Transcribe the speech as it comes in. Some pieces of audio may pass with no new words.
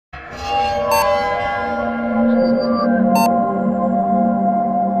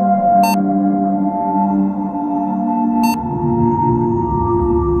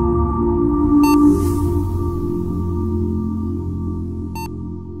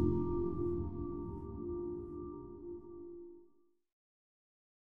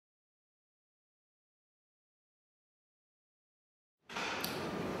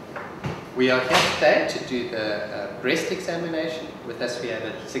We are here today to do the breast examination. With us we have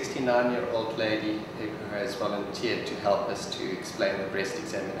a 69-year-old lady who has volunteered to help us to explain the breast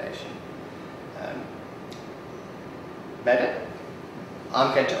examination. Madam,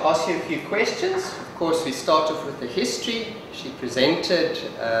 I'm going to ask you a few questions. Of course, we start off with the history. She presented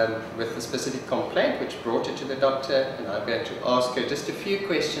with a specific complaint which brought her to the doctor, and I'm going to ask her just a few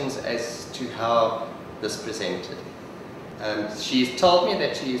questions as to how this presented. She's told me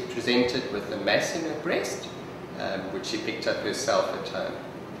that she is presented with a mass in her breast, which she picked up herself at home.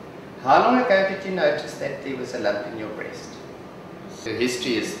 How long ago did you notice that there was a lump in your breast? Her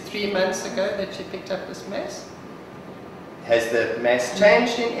history is 3 months ago that she picked up this mass. Has the mass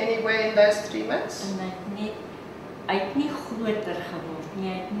changed in any way in those 3 months? Hy het nie groter geword nie,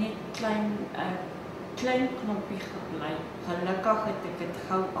 hy het net klein knoppie gebly. Gelukkig het ek dit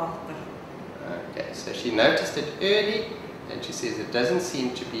gou agter. Okay, so she noticed it early, and she says it doesn't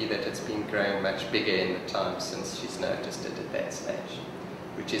seem to be that it's been growing much bigger in the time since she's noticed it at that stage,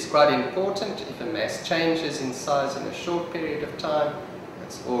 which is quite important. If a mass changes in size in a short period of time,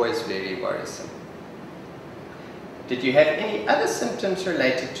 it's always very worrisome. Did you have any other symptoms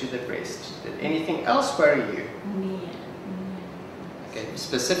related to the breast? Did anything else worry you? Nee. Okay,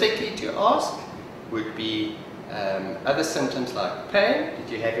 specifically to ask would be other symptoms like pain. Did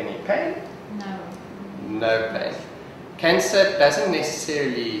you have any pain? No. No pain. Cancer doesn't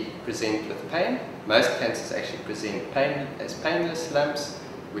necessarily present with pain. Most cancers actually present as painless lumps,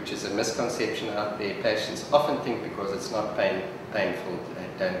 which is a misconception out there. Patients often think because it's not painful, they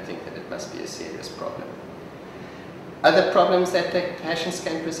don't think that it must be a serious problem. Other problems that the patients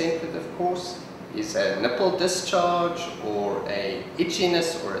can present with, of course, is a nipple discharge or a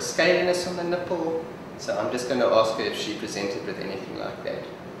itchiness or a scaliness on the nipple. So I'm just going to ask her if she presented with anything like that.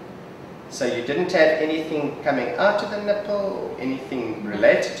 So you didn't have anything coming out of the nipple or anything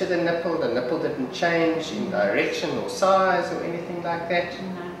related to the nipple didn't change in direction or size or anything like that?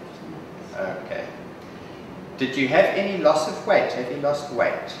 No. Okay. Did you have any loss of weight? Have you lost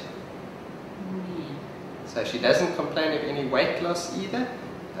weight? So she doesn't complain of any weight loss either.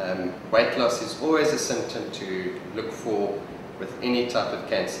 Weight loss is always a symptom to look for with any type of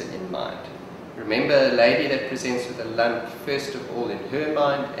cancer in mind. Remember, a lady that presents with a lump, first of all in her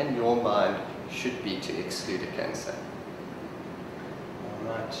mind and your mind, should be to exclude a cancer.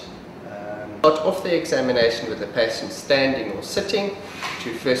 Alright. Start off the examination with the patient standing or sitting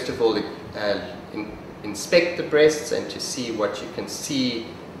to first of all inspect the breasts and to see what you can see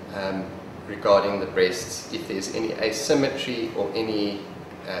regarding the breasts, if there's any asymmetry or any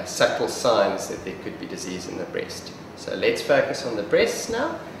subtle signs that there could be disease in the breast. So let's focus on the breasts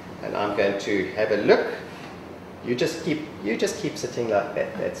now, and I'm going to have a look. You just keep sitting like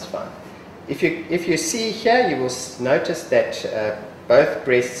that. That's fine. If you see here, you will notice that both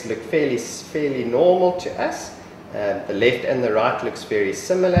breasts look fairly normal to us. The left and the right looks very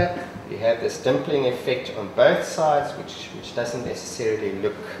similar. You have this dimpling effect on both sides, which doesn't necessarily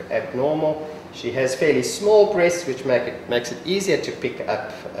look abnormal. She has fairly small breasts, which makes it easier to pick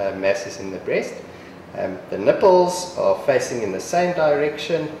up masses in the breast. The nipples are facing in the same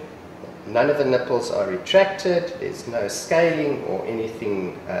direction. None of the nipples are retracted. There's no scaling or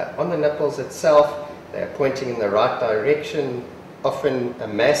anything on the nipples itself. They are pointing in the right direction. Often a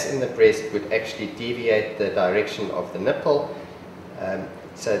mass in the breast would actually deviate the direction of the nipple.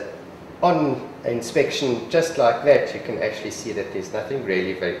 So on inspection just like that, you can actually see that there's nothing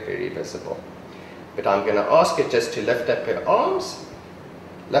really very visible. But I'm going to ask her just to lift up her arms.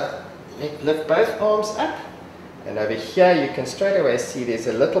 Lift both arms up. And over here you can straight away see there's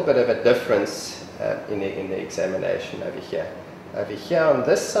a little bit of a difference in the examination over here. Over here on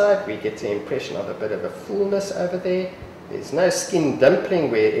this side we get the impression of a bit of a fullness over there. There's no skin dimpling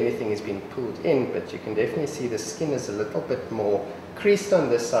where anything has been pulled in, but you can definitely see the skin is a little bit more creased on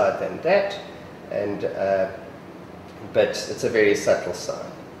this side than that, and but it's a very subtle sign.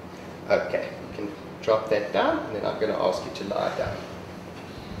 Okay, you can drop that down, and then I'm going to ask you to lie down.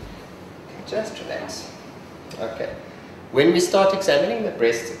 Just relax. Okay. When we start examining the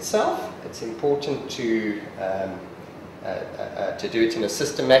breast itself, it's important to do it in a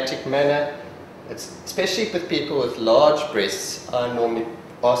systematic manner. Especially with people with large breasts, I normally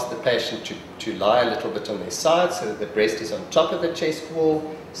ask the patient to lie a little bit on their side so that the breast is on top of the chest wall,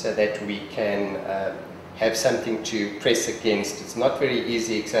 so that we can have something to press against. It's not very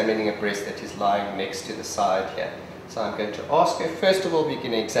easy examining a breast that is lying next to the side here. So I'm going to ask her, first of all, we're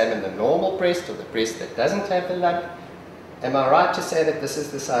going to examine the normal breast, or the breast that doesn't have the lump. Am I right to say that this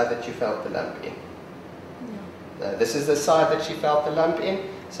is the side that you felt the lump in? No. This is the side that she felt the lump in.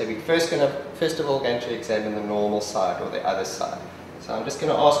 So we're first of all going to examine the normal side, or the other side. So So I'm just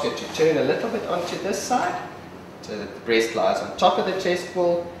going to ask her to turn a little bit onto this side so that the breast lies on top of the chest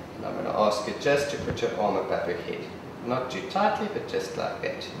wall, and I'm going to ask her just to put her arm above her head. Not too tightly, but just like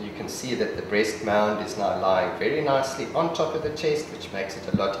that. And you can see that the breast mound is now lying very nicely on top of the chest, which makes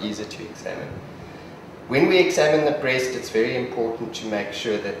it a lot easier to examine. When we examine the breast, it's very important to make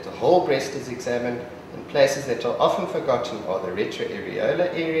sure that the whole breast is examined. And places that are often forgotten are the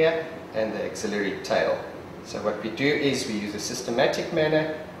retroareolar area and the axillary tail. So what we do is we use a systematic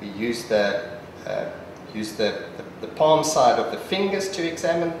manner. We use the palm side of the fingers to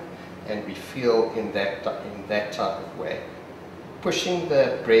examine, and we feel in that type of way. Pushing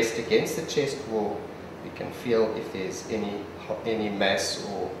the breast against the chest wall, we can feel if there's any mass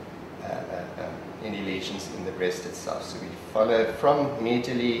or any lesions in the breast itself. So we follow from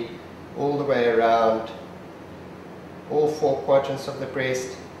medially all the way around all 4 quadrants of the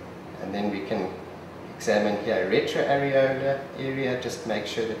breast, and then we can examine here retroareolar area, just make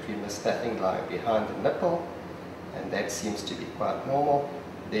sure that we miss nothing lying behind the nipple, and that seems to be quite normal.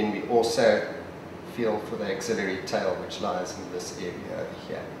 Then we also feel for the axillary tail, which lies in this area over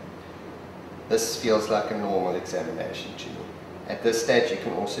here. This feels like a normal examination to me. At this stage, you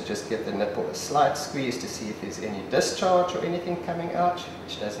can also just give the nipple a slight squeeze to see if there's any discharge or anything coming out,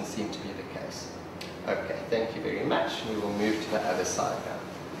 which doesn't seem to be the case. Okay, thank you very much. We will move to the other side now.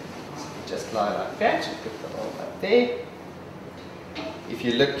 So you just lie like that and put the arm up there. If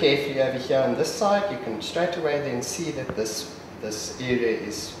you look carefully over here on this side, you can straight away then see that this area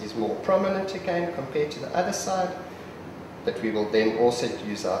is more prominent again compared to the other side. But we will then also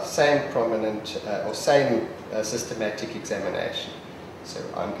use our same prominent or same systematic examination. So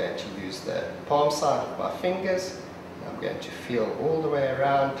I'm going to use the palm side of my fingers. I'm going to feel all the way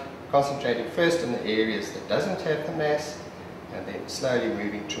around, concentrating first on the areas that doesn't have the mass, and then slowly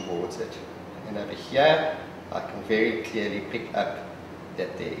moving towards it. And over here, I can very clearly pick up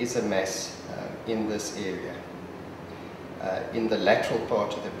that there is a mass in this area, in the lateral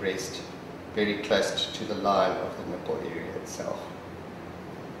part of the breast, very close to the line of the nipple area itself.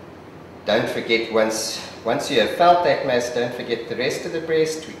 Don't forget, once you have felt that mass, don't forget the rest of the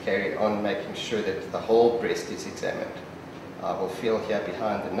breast. We carry on making sure that the whole breast is examined. I will feel here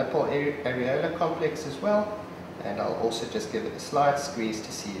behind the nipple areolar complex as well, and I'll also just give it a slight squeeze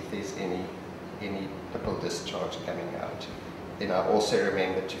to see if there's any nipple discharge coming out. Then I also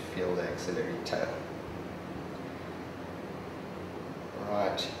remember to feel the axillary tail.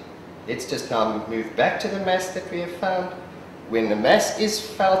 Right. Let's just now move back to the mass that we have found. When the mass is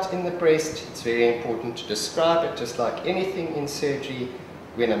felt in the breast, it's very important to describe it, just like anything in surgery.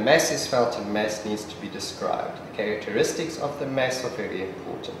 When a mass is felt, a mass needs to be described. The characteristics of the mass are very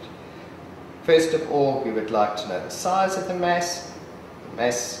important. First of all, we would like to know the size of the mass. The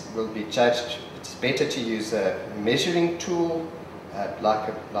mass will be judged. It's better to use a measuring tool, like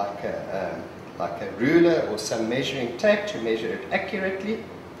a ruler or some measuring tape to measure it accurately.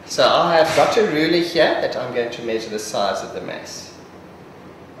 So I have got a ruler here that I'm going to measure the size of the mass.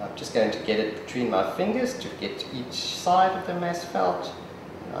 I'm just going to get it between my fingers to get each side of the mass felt.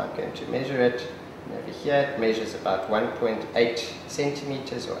 And I'm going to measure it. And over here it measures about 1.8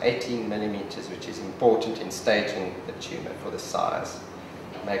 centimeters or 18 millimeters, which is important in staging the tumor for the size.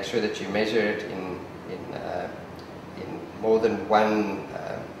 Make sure that you measure it in more than one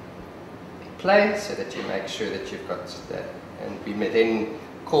plane, so that you make sure that you've got the, and we may then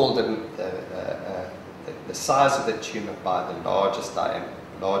call the size of the tumor by the largest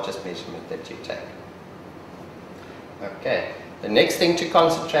measurement that you take. Okay, the next thing to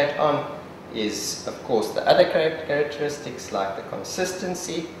concentrate on is, of course, the other characteristics like the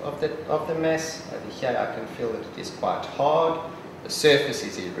consistency of the mass. Over here I can feel that it is quite hard. The surface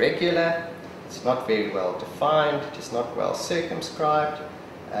is irregular. It's not very well defined. It is not well circumscribed.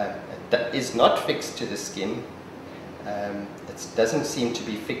 It is not fixed to the skin. It doesn't seem to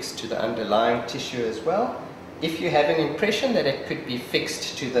be fixed to the underlying tissue as well. If you have an impression that it could be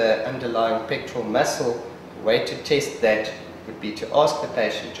fixed to the underlying pectoral muscle, the way to test that would be to ask the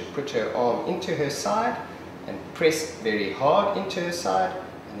patient to put her arm into her side and press very hard into her side,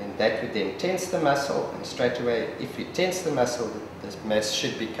 and then that would then tense the muscle, and straight away, if you tense the muscle, the mass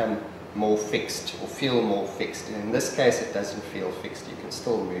should become more fixed or feel more fixed. And in this case it doesn't feel fixed. You can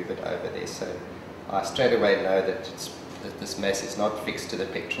still move it over there, so I straight away know that this mass is not fixed to the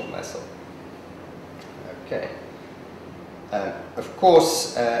pectoral muscle. Okay. Of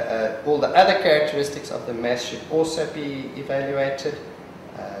course, all the other characteristics of the mass should also be evaluated.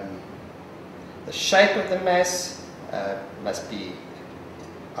 The shape of the mass must be,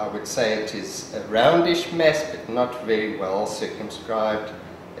 I would say it is a roundish mass, but not very well circumscribed.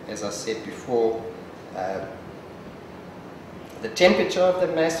 As I said before, The temperature of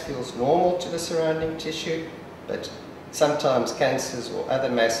the mass feels normal to the surrounding tissue, but sometimes cancers or other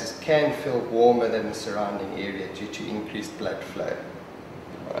masses can feel warmer than the surrounding area due to increased blood flow.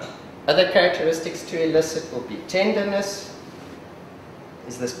 Right. Other characteristics to elicit will be tenderness.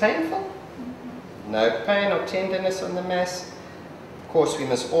 Is this painful? No pain or tenderness on the mass. Of course, we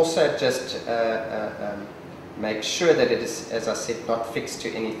must also just make sure that it is, as I said, not fixed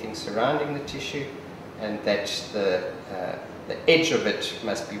to anything surrounding the tissue, and that the edge of it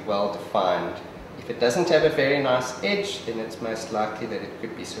must be well defined. If it doesn't have a very nice edge, then it's most likely that it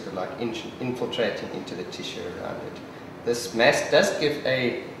could be sort of like infiltrating into the tissue around it. This mass does give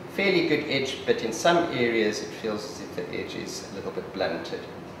a fairly good edge, but in some areas it feels as if the edge is a little bit blunted.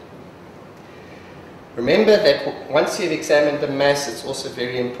 Remember that once you've examined the mass, it's also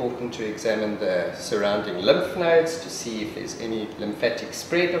very important to examine the surrounding lymph nodes to see if there's any lymphatic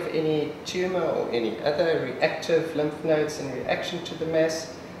spread of any tumor or any other reactive lymph nodes in reaction to the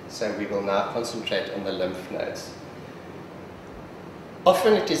mass. So we will now concentrate on the lymph nodes.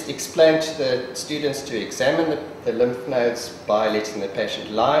 Often it is explained to the students to examine the lymph nodes by letting the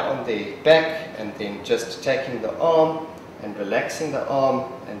patient lie on their back and then just taking the arm and relaxing the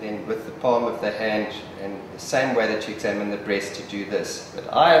arm, and then with the palm of the hand, and the same way that you examine the breast, to do this. But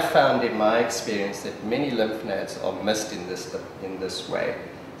I have found in my experience that many lymph nodes are missed in this way.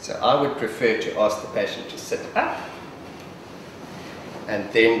 So I would prefer to ask the patient to sit up, and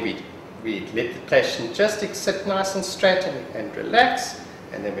then we let the patient just sit nice and straight and relax,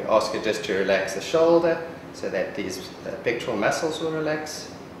 and then we ask her just to relax the shoulder so that these pectoral muscles will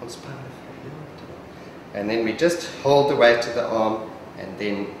relax. And then we just hold the weight of the arm, and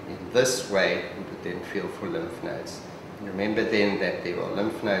then in this way we would then feel for lymph nodes. And remember then that there are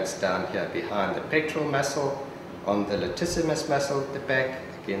lymph nodes down here behind the pectoral muscle, on the latissimus muscle at the back,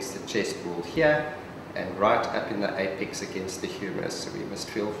 against the chest wall here, and right up in the apex against the humerus. So we must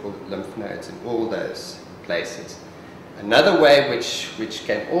feel for lymph nodes in all those places. Another way which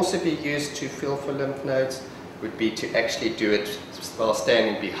can also be used to feel for lymph nodes would be to actually do it while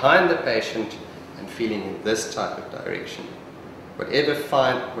standing behind the patient and feeling in this type of direction. Whatever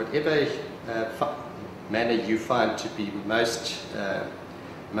manner you find to be most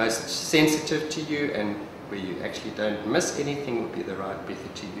sensitive to you, and where you actually don't miss anything, would be the right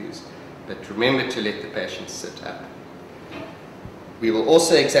method to use. But remember to let the patient sit up. We will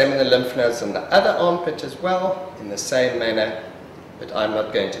also examine the lymph nodes on the other armpit as well, in the same manner, but I'm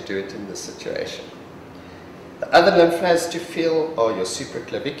not going to do it in this situation. The other lymph nodes to feel are your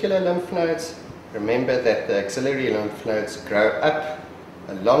supraclavicular lymph nodes. Remember that the axillary lymph nodes grow up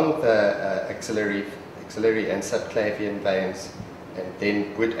along the axillary and subclavian veins, and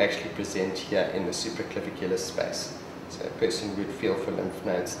then would actually present here in the supraclavicular space. So a person would feel for lymph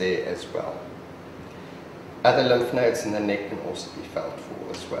nodes there as well. Other lymph nodes in the neck can also be felt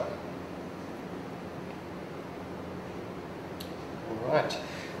for as well. All right.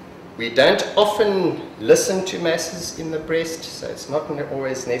 We don't often listen to masses in the breast, so it's not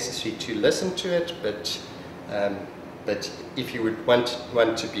always necessary to listen to it, but if you would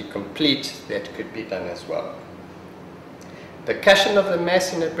want to be complete, that could be done as well. Percussion of the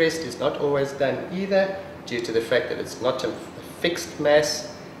mass in the breast is not always done either, due to the fact that it's not a fixed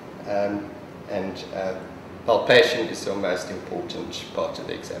mass, and palpation is the most important part of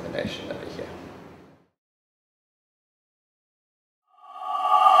the examination over here.